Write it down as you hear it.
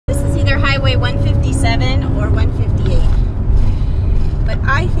Highway 157 or 158. But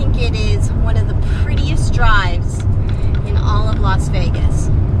I think it is one of the prettiest drives in all of Las Vegas.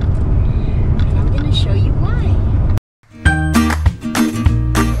 And I'm going to show you why.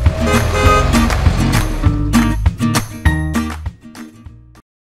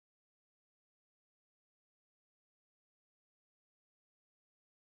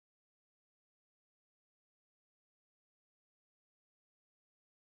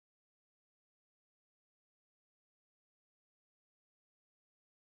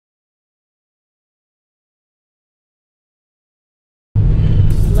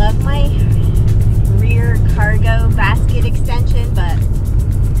 Love my rear cargo basket extension, but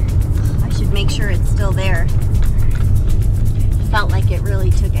I should make sure it's still there. Felt like it really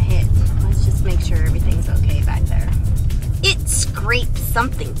took a hit. Let's just make sure everything's okay back there. It scraped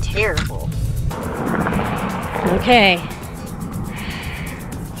something terrible. Okay.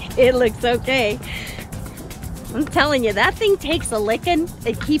 It looks okay. I'm telling you, that thing takes a licking.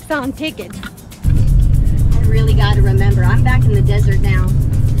 It keeps on ticking. I really got to remember, I'm back in the desert now.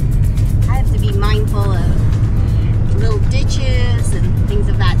 I have to be mindful of little ditches and things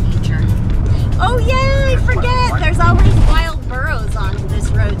of that nature. Oh yeah, I forget, there's always wild burros on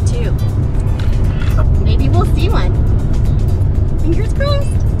this road too. Maybe we'll see one. Fingers crossed.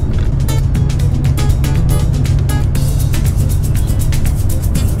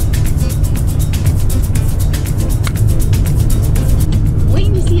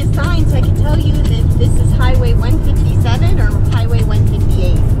 Waiting to see a sign so I can tell you if this is Highway 157 or Highway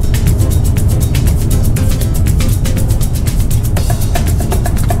 158.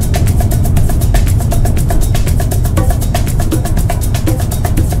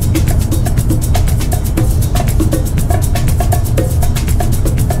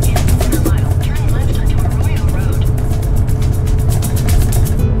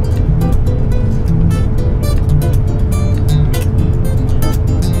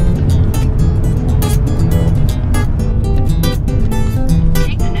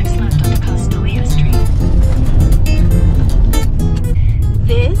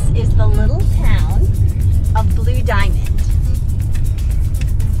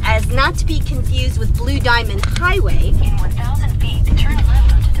 Not to be confused with Blue Diamond Highway. In 1,000 feet, turn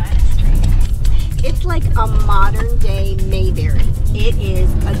left onto Diamond Street. It's like a modern day Mayberry. It is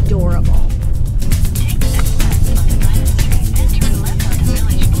adorable. Take the next left onto Diamond Street, then turn left onto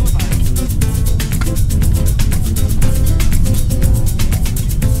Village Boulevard.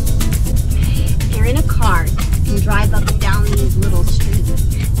 If you're in a car, you can drive up and down these little streets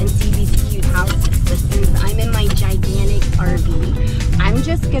and see these cute houses. But since I'm in my gigantic RV, I'm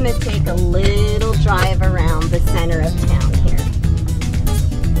just gonna take a little drive around the center of town here.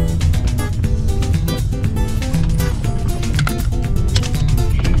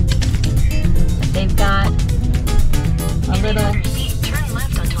 They've got a little... Turn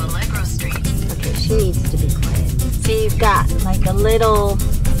left onto Allegro Street. Okay, she needs to be quiet. So you've got like a little...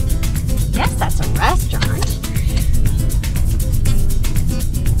 Yes, that's a restaurant.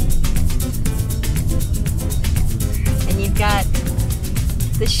 And you've got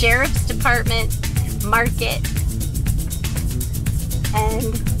the Sheriff's Department, market,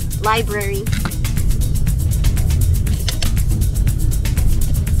 and library.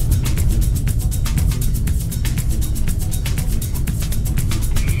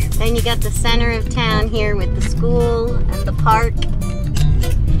 Then you got the center of town here with the school and the park.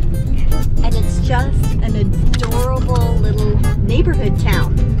 And it's just an adorable little neighborhood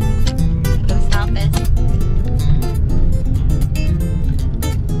town. Post office.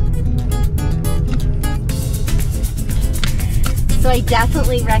 So I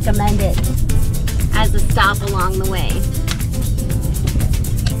definitely recommend it as a stop along the way.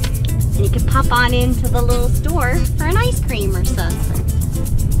 And you can pop on into the little store for an ice cream or something.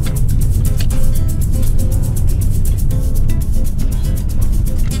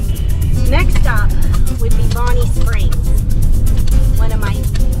 Next stop would be Bonnie Springs, one of my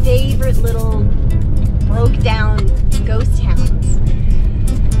favorite little broke down ghost towns.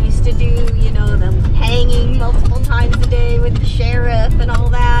 Used to do, you know, the hanging multiple times a day with the sheriff and all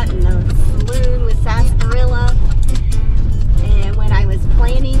that, and the saloon with sarsaparilla. And when I was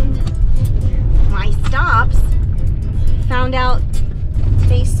planning my stops, found out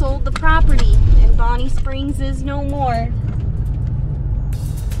they sold the property and Bonnie Springs is no more.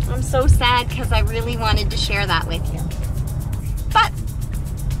 I'm so sad because I really wanted to share that with you. But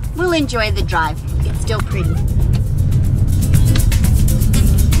we'll enjoy the drive. It's still pretty.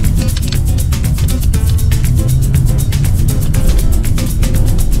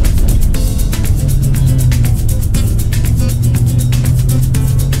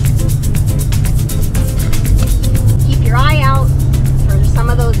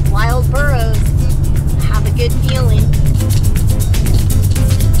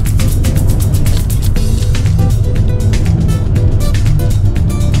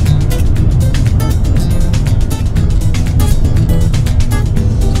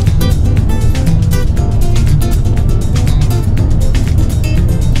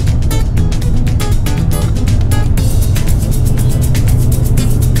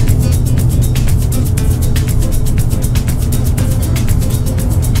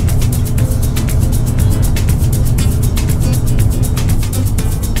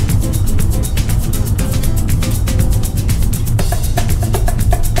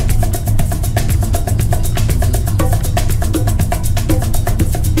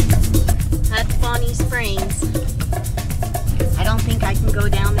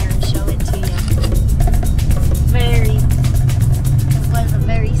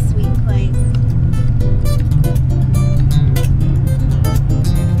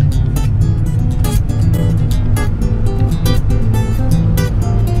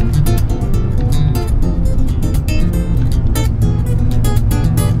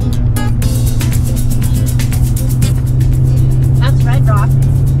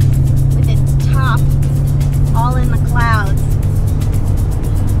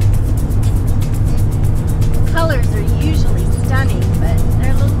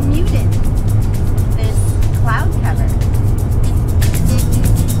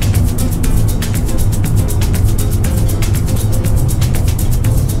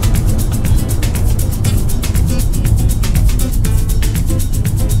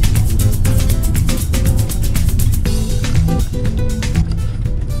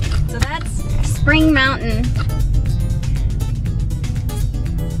 Spring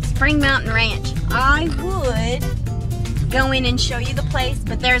Mountain Ranch. I would go in and show you the place,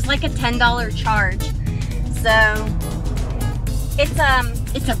 but there's like a $10 charge. So it's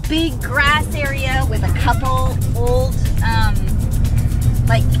a big grass area with a couple old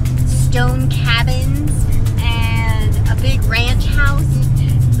like stone cabins and a big ranch house.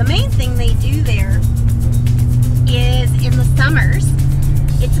 The main thing they do there is in the summers,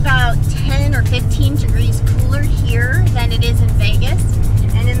 it's about 10 or 15 degrees cooler here than it is in Vegas.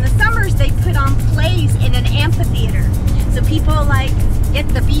 And in the summers, they put on plays in an amphitheater. So people like get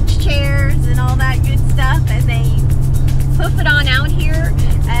the beach chairs and all that good stuff, and they poof it on out here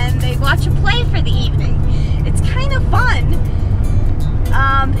and they watch a play for the evening. It's kind of fun.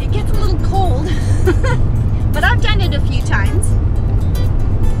 It gets a little cold, but I've done it a few times.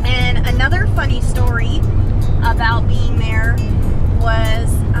 And another funny story about being there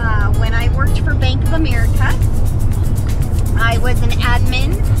was when I worked for Bank of America. I was an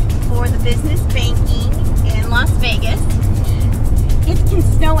admin for the business banking in Las Vegas. It can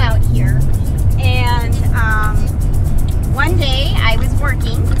snow out here, and one day I was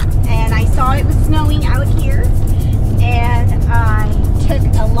working and I saw it was snowing out here, and I took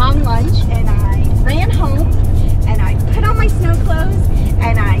a long lunch and I ran home and I put on my snow clothes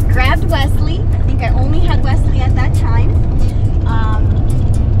and I grabbed Wesley. I think I only had Wesley at that time.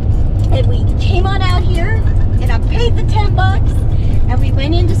 And we came on out here and I paid the $10 and we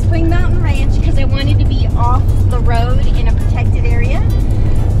went into Spring Mountain Ranch because I wanted to be off the road in a protected area.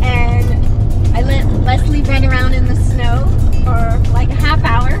 And I let Wesley run around in the snow for like a half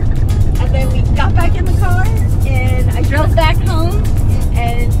hour. And then we got back in the car and I drove back home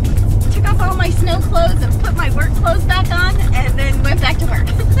and took off all my snow clothes and put my work clothes back on and then went back to work.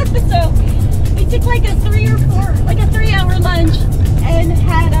 So we took like a 3-hour lunch and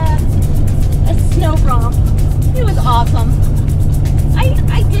had a snow romp. It was awesome.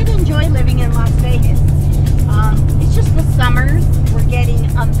 I did enjoy living in Las Vegas. It's just the summers were getting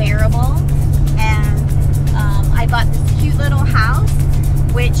unbearable, and I bought this cute little house,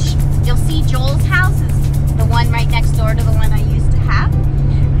 which you'll see Joel's house is the one right next door to the one I used to have,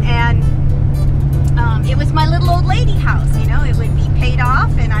 and it was my little old lady house. You know, it would be paid